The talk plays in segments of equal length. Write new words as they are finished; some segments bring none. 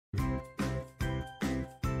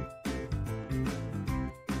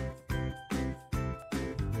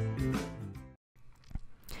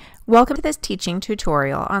Welcome to this teaching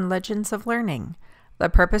tutorial on Legends of Learning. The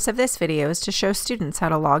purpose of this video is to show students how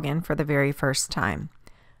to log in for the very first time.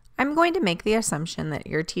 I'm going to make the assumption that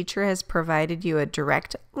your teacher has provided you a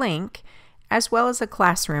direct link as well as a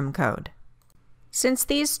classroom code. Since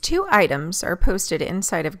these two items are posted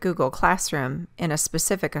inside of Google Classroom in a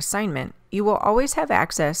specific assignment, you will always have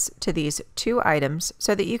access to these two items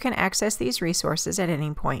so that you can access these resources at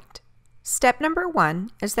any point. Step number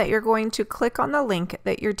 1 is that you're going to click on the link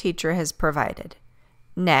that your teacher has provided.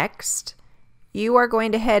 Next, you are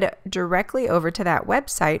going to head directly over to that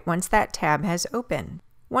website once that tab has opened.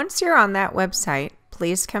 Once you're on that website,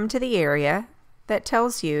 please come to the area that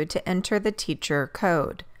tells you to enter the teacher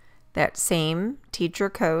code. That same teacher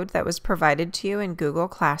code that was provided to you in Google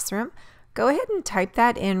Classroom, go ahead and type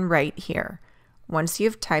that in right here. Once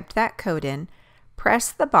you've typed that code in,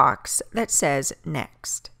 press the box that says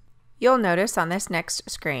Next. You'll notice on this next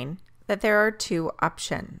screen that there are two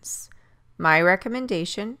options. My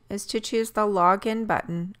recommendation is to choose the Login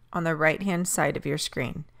button on the right-hand side of your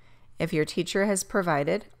screen. If your teacher has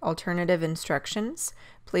provided alternative instructions,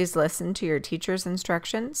 please listen to your teacher's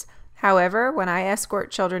instructions. However, when I escort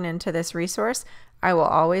children into this resource, I will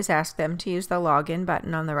always ask them to use the Login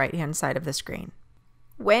button on the right-hand side of the screen.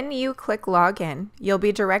 When you click Login, you'll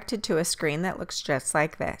be directed to a screen that looks just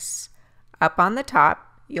like this. Up on the top,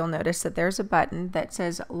 you'll notice that there's a button that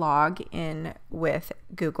says Log in with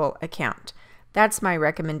Google Account. That's my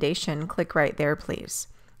recommendation. Click right there, please.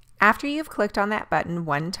 After you've clicked on that button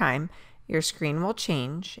one time, your screen will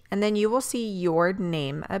change, and then you will see your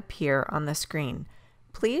name appear on the screen.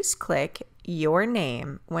 Please click your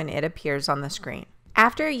name when it appears on the screen.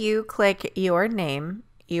 After you click your name,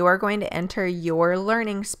 you are going to enter your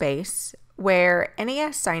learning space, where any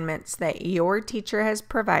assignments that your teacher has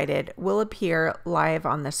provided will appear live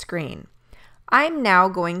on the screen. I'm now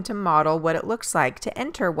going to model what it looks like to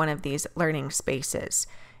enter one of these learning spaces.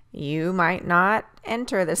 You might not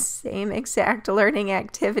enter the same exact learning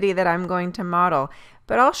activity that I'm going to model,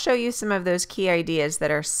 but I'll show you some of those key ideas that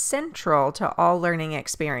are central to all learning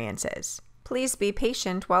experiences. Please be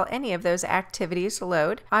patient while any of those activities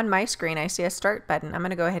load. On my screen, I see a Start button. I'm going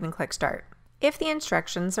to go ahead and click Start. If the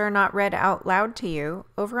instructions are not read out loud to you,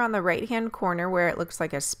 over on the right-hand corner where it looks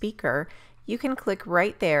like a speaker, you can click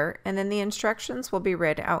right there and then the instructions will be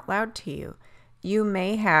read out loud to you. You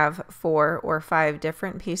may have 4 or 5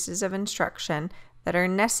 different pieces of instruction that are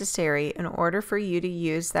necessary in order for you to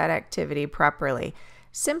use that activity properly.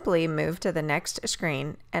 Simply move to the next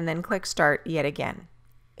screen and then click Start yet again.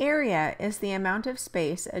 Area is the amount of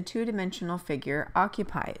space a two-dimensional figure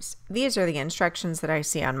occupies. These are the instructions that I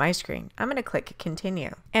see on my screen. I'm going to click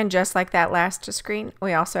Continue. And just like that last screen,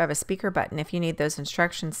 we also have a speaker button if you need those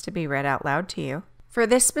instructions to be read out loud to you. For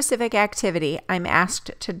this specific activity, I'm asked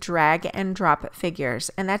to drag and drop figures,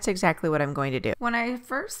 and that's exactly what I'm going to do. When I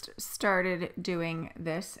first started doing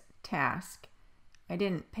this task, I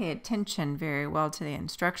didn't pay attention very well to the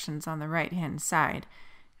instructions on the right-hand side.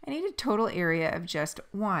 I need a total area of just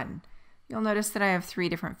 1. You'll notice that I have 3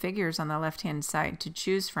 different figures on the left-hand side to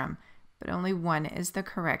choose from, but only one is the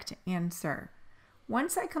correct answer.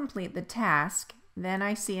 Once I complete the task, then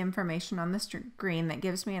I see information on the screen that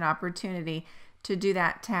gives me an opportunity to do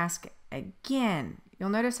that task again. You'll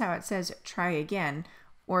notice how it says try again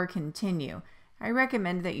or continue. I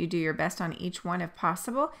recommend that you do your best on each one if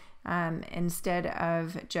possible, instead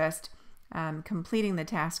of just completing the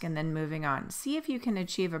task and then moving on. See if you can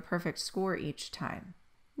achieve a perfect score each time.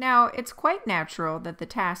 Now, it's quite natural that the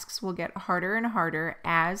tasks will get harder and harder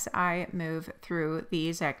as I move through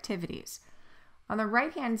these activities. On the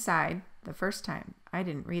right-hand side, the first time, I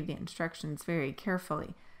didn't read the instructions very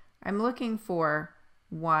carefully. I'm looking for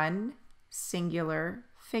one singular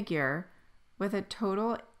figure with a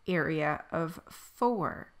total area of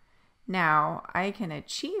 4. Now, I can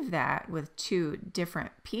achieve that with 2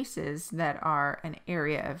 different pieces that are an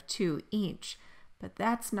area of 2 each, but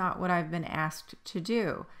that's not what I've been asked to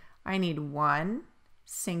do. I need one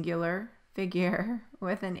singular figure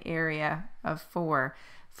with an area of 4.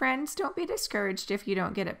 Friends, don't be discouraged if you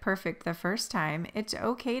don't get it perfect the first time. It's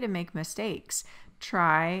okay to make mistakes.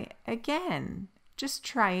 Try again. Just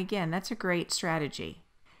try again. That's a great strategy.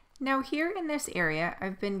 Now here in this area,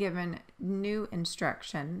 I've been given new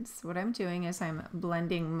instructions. What I'm doing is I'm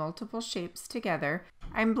blending multiple shapes together.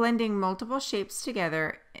 I'm blending multiple shapes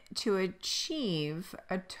together to achieve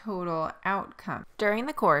a total outcome. During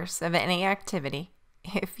the course of any activity,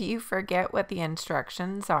 if you forget what the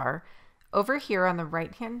instructions are, over here on the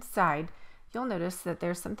right-hand side, you'll notice that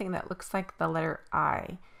there's something that looks like the letter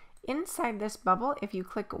I. Inside this bubble, if you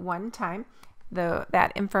click one time,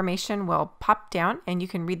 that information will pop down and you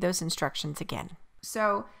can read those instructions again.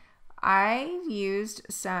 So I used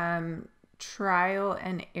some trial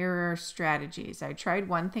and error strategies. I tried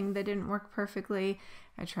one thing that didn't work perfectly.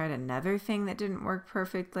 I tried another thing that didn't work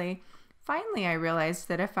perfectly. Finally, I realized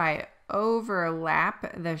that if I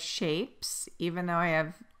overlap the shapes, even though I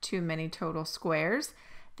have too many total squares,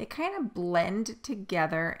 they kind of blend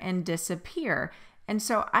together and disappear. And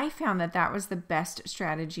so I found that that was the best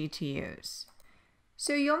strategy to use.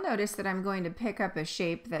 So you'll notice that I'm going to pick up a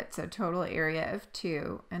shape that's a total area of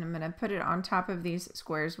 2, and I'm going to put it on top of these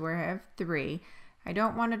squares where I have 3. I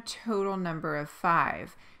don't want a total number of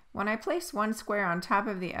 5. When I place one square on top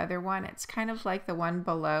of the other one, it's kind of like the one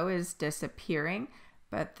below is disappearing,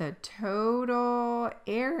 but the total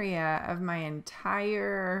area of my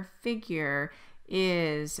entire figure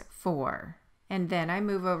is 4. And then I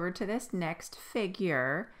move over to this next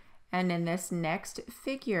figure, and in this next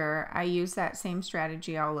figure, I use that same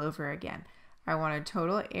strategy all over again. I want a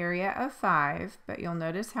total area of 5, but you'll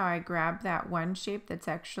notice how I grab that one shape that's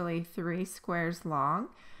actually 3 squares long.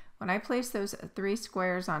 When I place those 3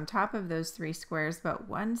 squares on top of those 3 squares, but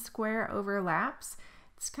one square overlaps,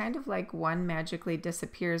 it's kind of like one magically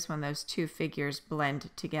disappears when those two figures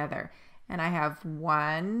blend together. And I have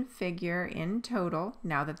one figure in total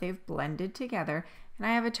now that they've blended together, and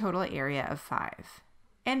I have a total area of 5.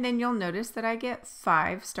 And then you'll notice that I get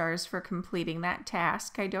 5 stars for completing that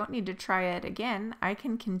task. I don't need to try it again. I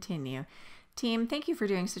can continue. Team, thank you for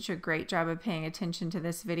doing such a great job of paying attention to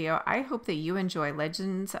this video. I hope that you enjoy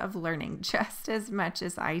Legends of Learning just as much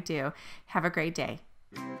as I do. Have a great day.